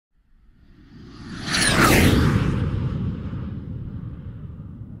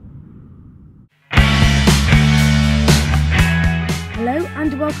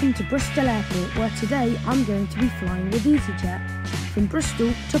welcome to Bristol Airport, where today I'm going to be flying with EasyJet from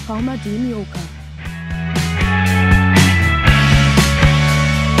Bristol to Palma de Mallorca.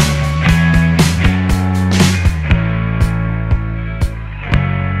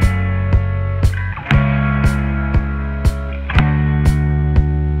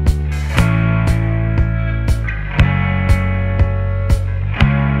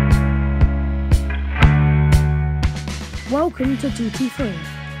 Welcome to Duty Free.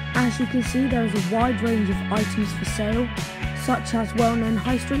 As you can see, there is a wide range of items for sale, such as well-known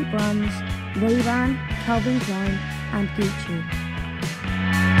high street brands, Ray-Ban, Calvin Klein and Gucci.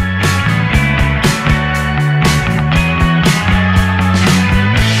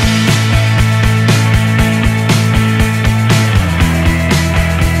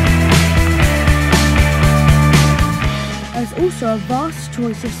 There's also a vast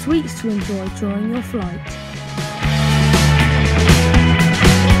choice of sweets to enjoy during your flight.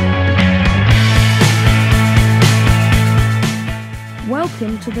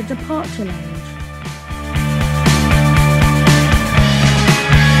 Welcome to the Departure Lounge.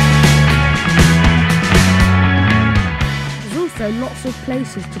 There's also lots of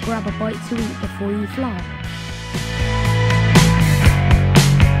places to grab a bite to eat before you fly.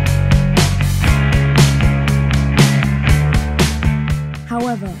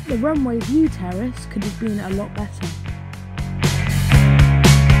 However, the runway view terrace could have been a lot better.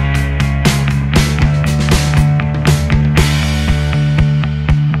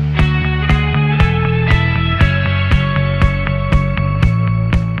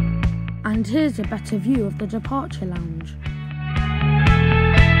 And here's a better view of the Departure Lounge.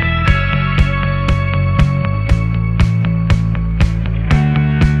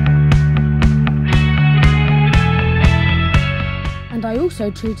 And I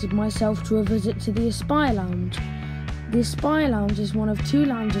also treated myself to a visit to the Aspire Lounge. The Aspire Lounge is one of 2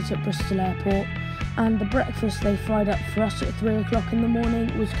 lounges at Bristol Airport, and the breakfast they fried up for us at 3 o'clock in the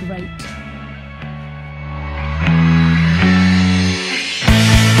morning was great.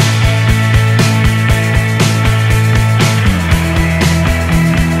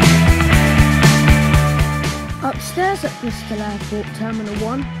 Upstairs at Bristol Airport Terminal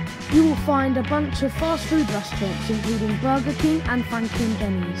 1, you will find a bunch of fast food restaurants including Burger King and Franklin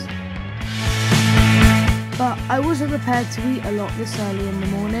Denny's. But I wasn't prepared to eat a lot this early in the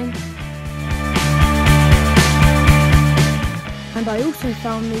morning. And I also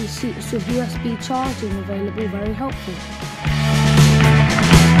found these seats with USB charging available very helpful.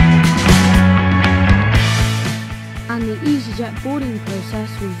 And the EasyJet boarding process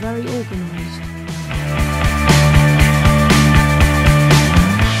was very organised.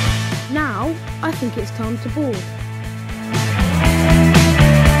 Now, I think it's time to board.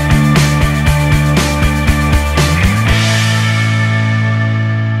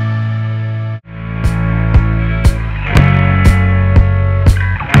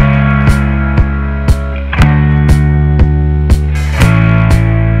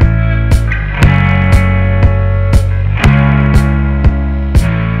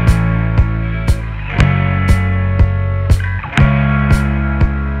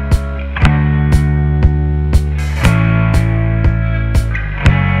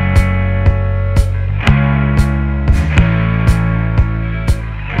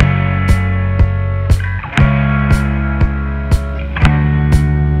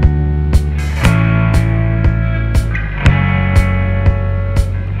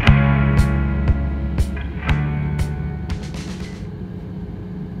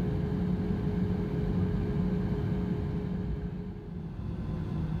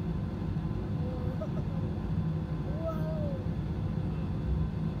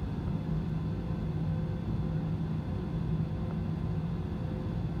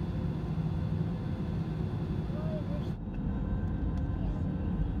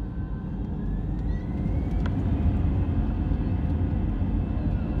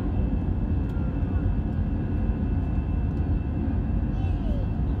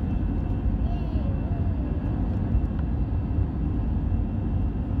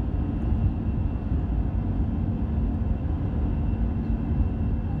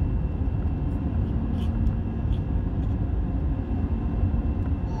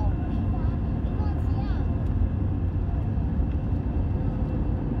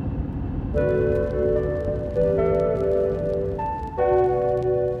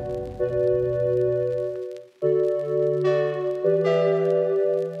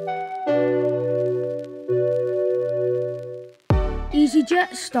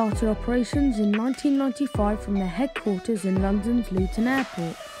 EasyJet started operations in 1995 from their headquarters in London's Luton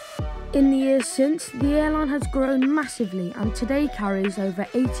Airport. In the years since, the airline has grown massively and today carries over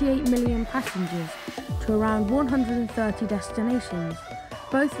 88 million passengers to around 130 destinations,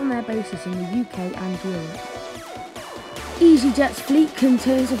 both from their bases in the UK and Europe. EasyJet's fleet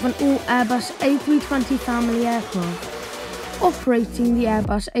consists of an all-Airbus A320 family aircraft, operating the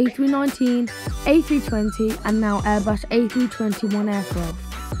Airbus A319, A320 and now Airbus A321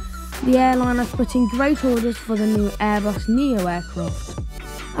 aircraft. The airline has put in great orders for the new Airbus Neo aircraft,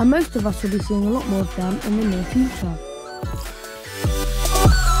 and most of us will be seeing a lot more of them in the near future.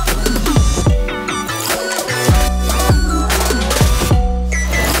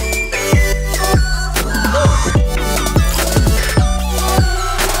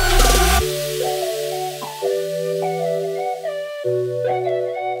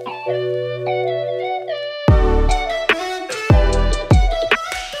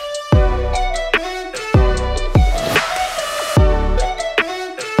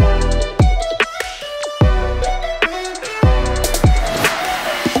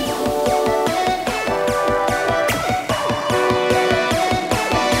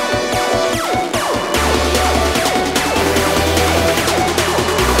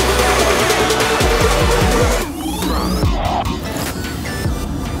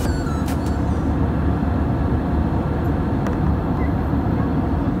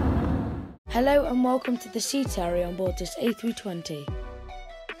 Hello and welcome to the seat area on board this A320.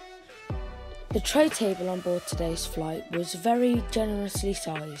 The tray table on board today's flight was very generously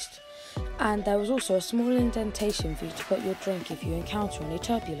sized, and there was also a small indentation for you to put your drink if you encounter any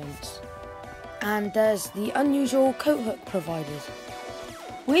turbulence. And there's the unusual coat hook provided.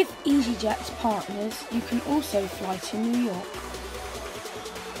 With EasyJet's partners, you can also fly to New York.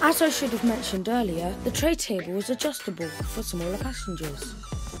 As I should have mentioned earlier, the tray table was adjustable for smaller passengers.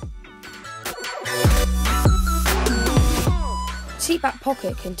 Seatback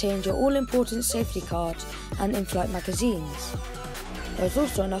pocket contains your all-important safety cards and in-flight magazines. There was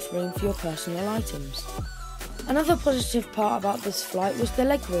also enough room for your personal items. Another positive part about this flight was the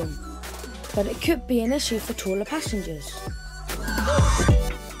legroom, but it could be an issue for taller passengers.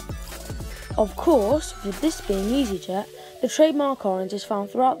 Of course, with this being EasyJet, the trademark orange is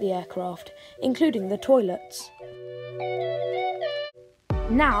found throughout the aircraft, including the toilets.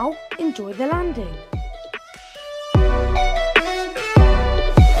 Now, enjoy the landing.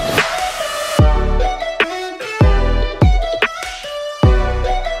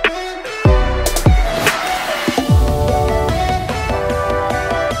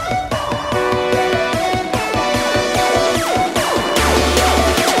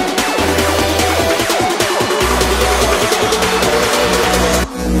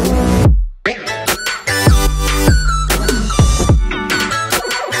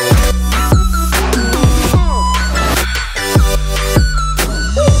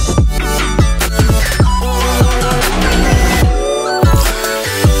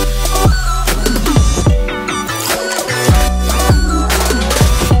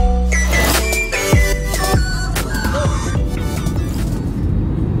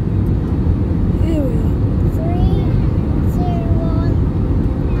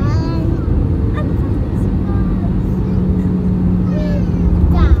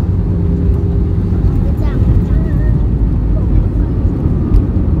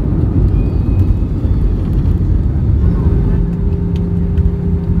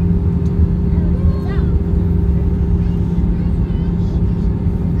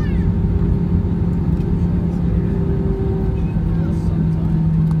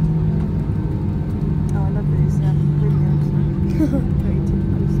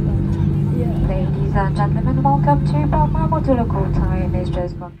 Ladies and gentlemen, welcome to Palma. Local time is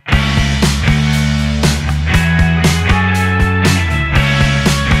just 1.